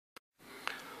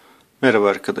Merhaba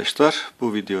arkadaşlar.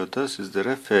 Bu videoda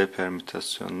sizlere F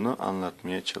permütasyonunu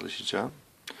anlatmaya çalışacağım.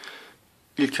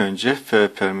 İlk önce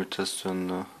F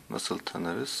permütasyonunu nasıl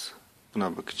tanırız?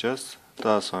 Buna bakacağız.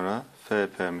 Daha sonra F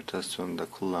permütasyonunda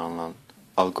kullanılan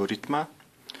algoritma,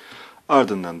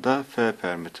 ardından da F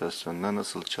permütasyonuna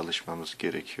nasıl çalışmamız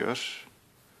gerekiyor?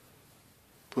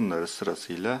 Bunları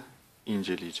sırasıyla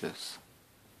inceleyeceğiz.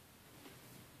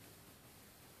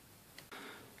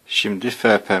 Şimdi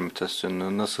F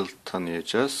permütasyonunu nasıl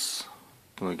tanıyacağız?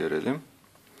 Bunu görelim.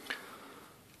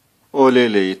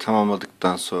 OLL'yi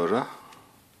tamamladıktan sonra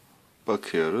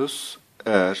bakıyoruz.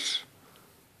 Eğer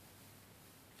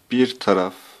bir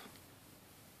taraf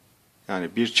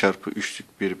yani 1 çarpı 3'lük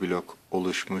bir blok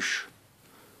oluşmuş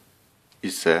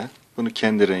ise bunu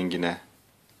kendi rengine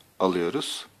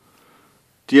alıyoruz.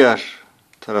 Diğer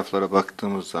taraflara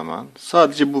baktığımız zaman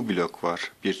sadece bu blok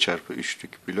var. 1 çarpı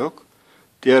 3'lük blok.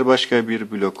 Diğer başka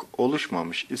bir blok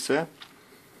oluşmamış ise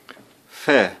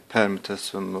F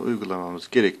permütasyonunu uygulamamız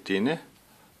gerektiğini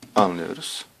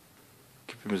anlıyoruz.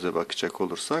 Küpümüze bakacak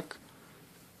olursak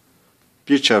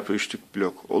 1 çarpı 3'lük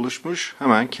blok oluşmuş.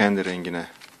 Hemen kendi rengine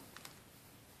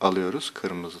alıyoruz.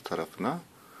 Kırmızı tarafına.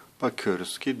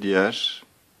 Bakıyoruz ki diğer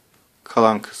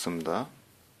kalan kısımda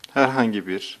herhangi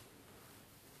bir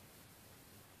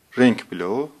renk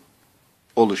bloğu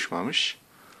oluşmamış.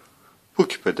 Bu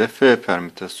küpede F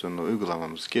permütasyonunu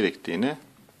uygulamamız gerektiğini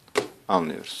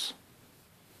anlıyoruz.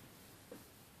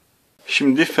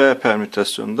 Şimdi F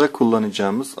permütasyonunda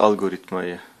kullanacağımız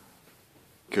algoritmayı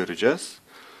göreceğiz.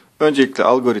 Öncelikle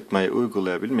algoritmayı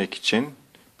uygulayabilmek için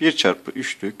 1 çarpı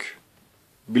 3'lük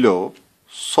bloğu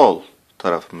sol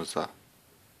tarafımıza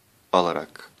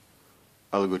alarak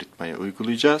algoritmayı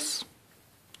uygulayacağız.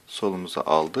 Solumuza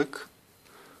aldık.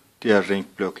 Diğer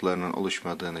renk bloklarının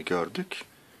oluşmadığını gördük.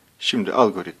 Şimdi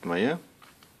algoritmayı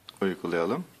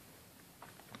uygulayalım.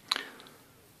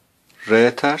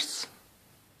 R ters,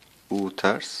 U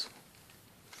ters,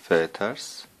 F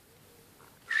ters,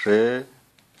 R,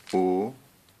 U,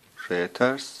 R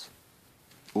ters,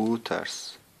 U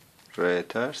ters, R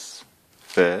ters,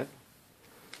 F,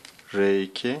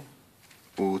 R2,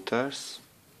 U ters,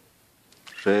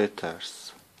 R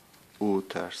ters, U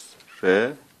ters,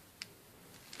 R,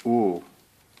 U,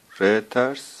 R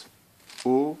ters,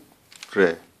 U,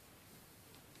 R.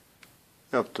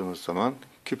 Yaptığımız zaman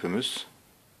küpümüz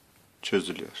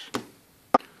çözülüyor.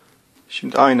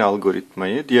 Şimdi aynı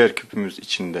algoritmayı diğer küpümüz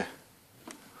içinde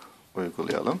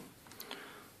uygulayalım.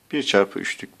 1 çarpı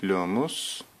 3'lük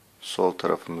bloğumuz sol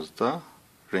tarafımızda.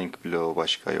 Renk bloğu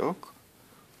başka yok.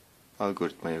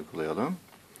 Algoritmayı uygulayalım.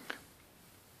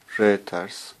 R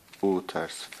ters, U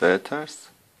ters, F ters,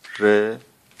 R,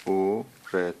 U,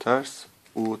 R ters,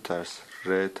 U ters,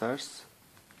 R ters,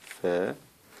 F,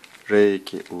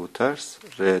 R2, U ters,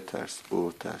 R ters,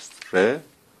 U ters, R,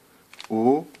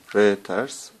 U, R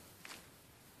ters,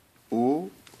 U,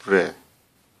 R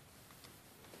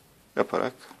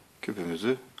yaparak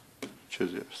küpümüzü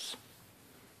çözüyoruz.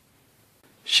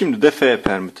 Şimdi de F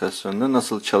permütasyonunda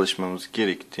nasıl çalışmamız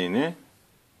gerektiğini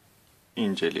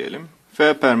inceleyelim.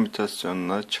 F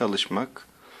permütasyonuna çalışmak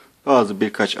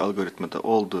birkaç algoritmada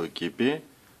olduğu gibi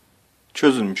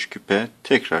çözülmüş küpe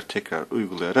tekrar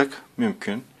uygulayarak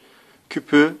mümkün.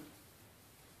 Küpü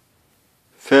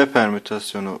F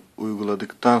permütasyonu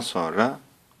uyguladıktan sonra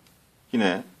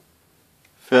yine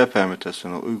F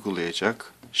permütasyonu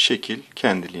uygulayacak şekil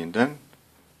kendiliğinden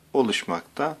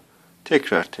oluşmakta.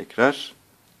 Tekrar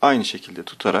aynı şekilde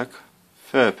tutarak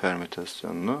F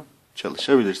permütasyonunu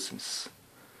çalışabilirsiniz.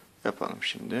 Yapalım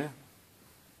şimdi.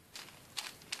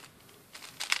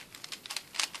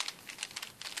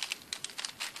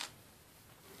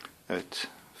 Evet,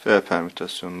 F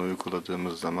permütasyonunu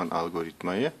uyguladığımız zaman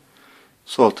algoritmayı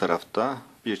sol tarafta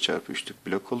 1 çarpı 3'lük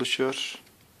blok oluşuyor.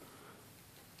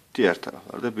 Diğer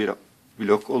taraflarda bir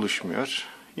blok oluşmuyor.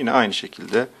 Yine aynı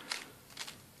şekilde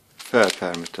F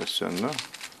permütasyonunu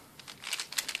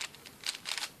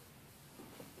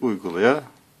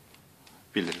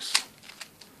uygulayabiliriz.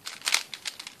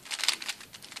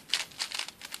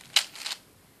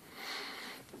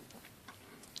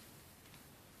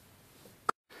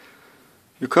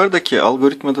 Yukarıdaki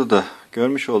algoritmada da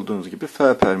görmüş olduğunuz gibi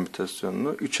F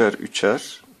permütasyonunu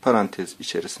üçer parantez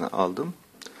içerisine aldım.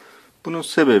 Bunun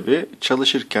sebebi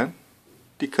çalışırken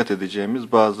dikkat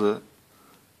edeceğimiz bazı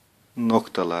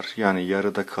noktalar, yani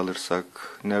yarıda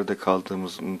kalırsak, nerede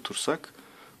kaldığımızı unutursak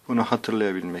bunu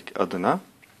hatırlayabilmek adına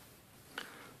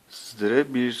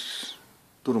sizlere bir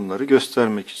durumları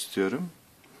göstermek istiyorum.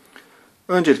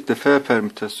 Öncelikle F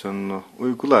permütasyonunu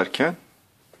uygularken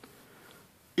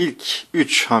ilk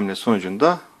 3 hamle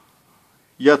sonucunda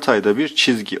yatayda bir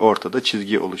çizgi, ortada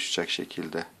çizgi oluşacak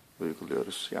şekilde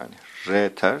uyguluyoruz. Yani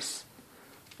R ters,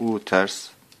 U ters,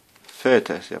 F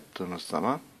ters yaptığımız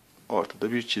zaman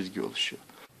ortada bir çizgi oluşuyor.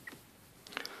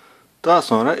 Daha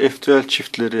sonra F2L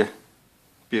çiftleri,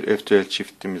 bir F2L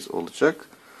çiftimiz olacak.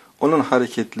 Onun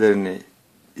hareketlerini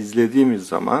izlediğimiz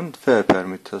zaman F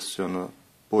permütasyonu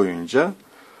boyunca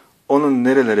onun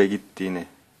nerelere gittiğini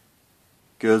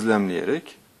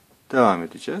gözlemleyerek devam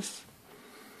edeceğiz.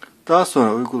 Daha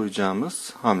sonra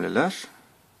uygulayacağımız hamleler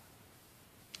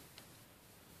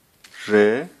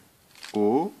R,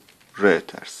 U, R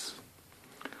ters.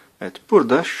 Evet,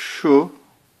 burada şu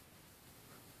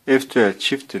F2L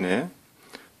çiftini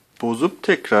bozup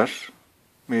tekrar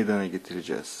meydana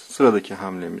getireceğiz. Sıradaki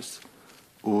hamlemiz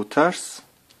U ters,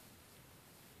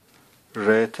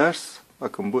 R ters.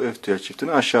 Bakın bu F2L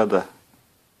çiftini aşağıda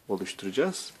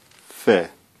oluşturacağız. F.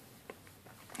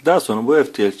 Daha sonra bu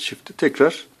F2L çifti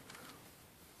tekrar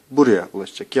buraya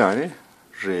ulaşacak. Yani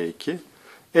R2.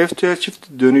 F2L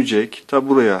çifti dönecek. Ta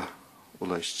buraya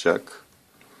ulaşacak.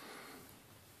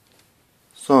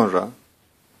 Sonra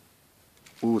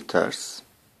U ters.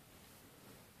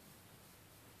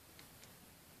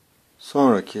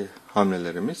 Sonraki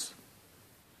hamlelerimiz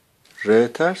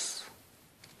R ters,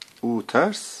 U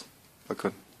ters.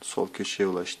 Bakın sol köşeye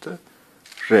ulaştı.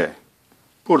 R.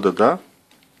 Burada da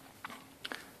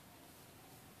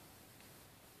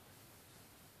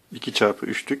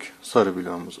 2x3'lük sarı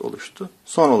bloğumuz oluştu.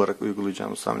 Son olarak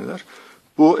uygulayacağımız hamleler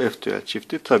bu F2L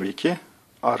çifti tabii ki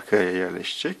arkaya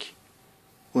yerleşecek.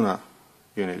 Buna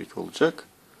yönelik olacak.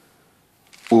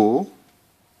 U,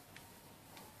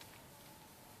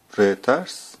 R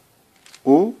ters,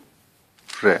 U,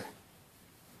 R.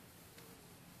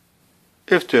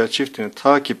 F2L çiftini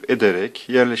takip ederek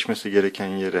yerleşmesi gereken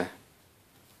yere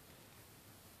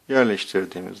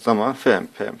yerleştirdiğimiz zaman F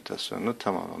permütasyonunu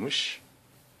tamamlamış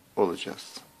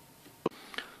olacağız.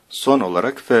 Son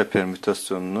olarak F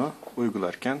permütasyonunu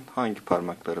uygularken hangi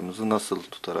parmaklarımızı nasıl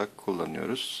tutarak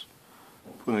kullanıyoruz?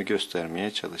 Bunu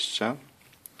göstermeye çalışacağım.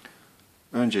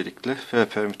 Öncelikle F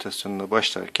permütasyonuna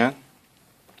başlarken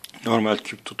normal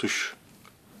küp tutuş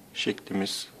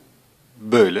şeklimiz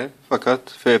böyle.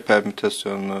 Fakat F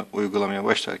permütasyonunu uygulamaya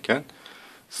başlarken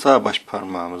sağ baş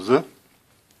parmağımızı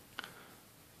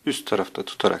üst tarafta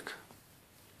tutarak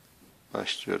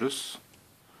başlıyoruz.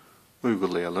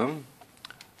 Uygulayalım.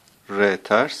 R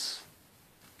ters,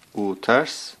 U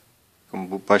ters.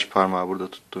 Bu baş parmağı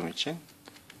burada tuttuğum için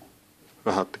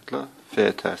rahatlıkla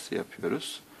F tersi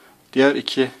yapıyoruz. Diğer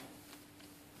iki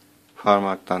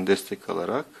parmaktan destek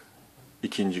alarak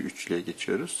ikinci üçlüye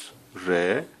geçiyoruz.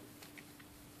 R,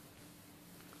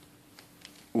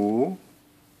 U,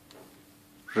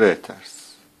 R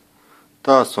ters.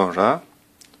 Daha sonra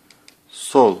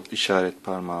sol işaret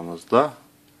parmağımızla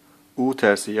U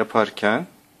tersi yaparken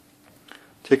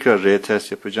tekrar R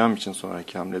ters yapacağım için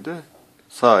sonraki hamlede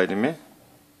sağ elimi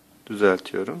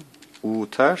düzeltiyorum. U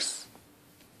ters.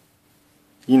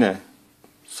 Yine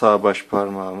sağ baş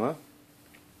parmağımı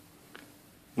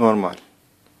normal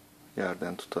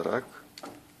yerden tutarak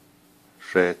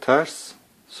R ters,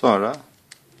 sonra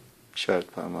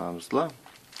işaret parmağımızla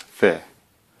F.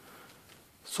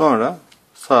 Sonra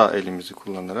sağ elimizi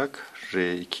kullanarak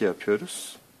R2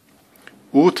 yapıyoruz.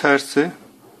 U tersi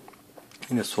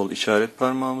yine sol işaret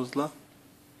parmağımızla.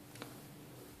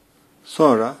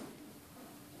 Sonra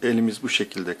elimiz bu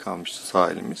şekilde kalmıştı,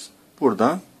 sağ elimiz.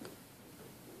 Buradan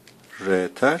R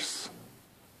ters,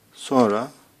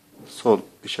 sonra sol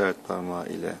işaret parmağı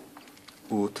ile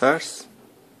U ters,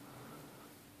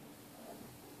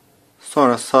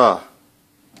 sonra sağ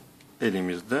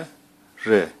elimizde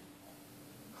R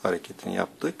hareketini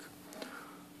yaptık.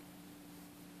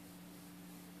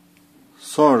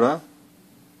 Sonra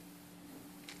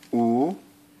U,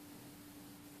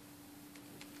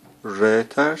 R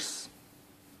ters,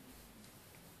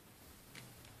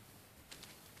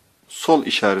 sol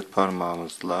işaret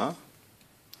parmağımızla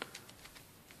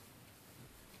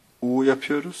U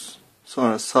yapıyoruz.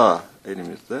 Sonra sağ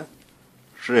elimizle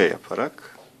R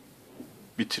yaparak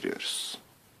bitiriyoruz.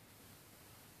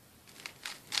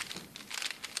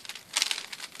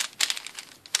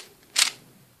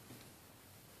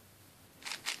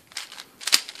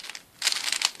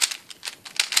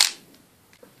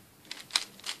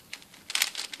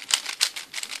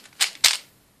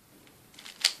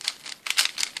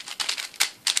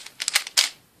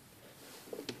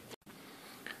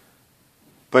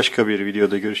 Başka bir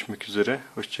videoda görüşmek üzere.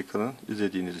 Hoşça kalın.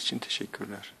 İzlediğiniz için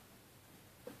teşekkürler.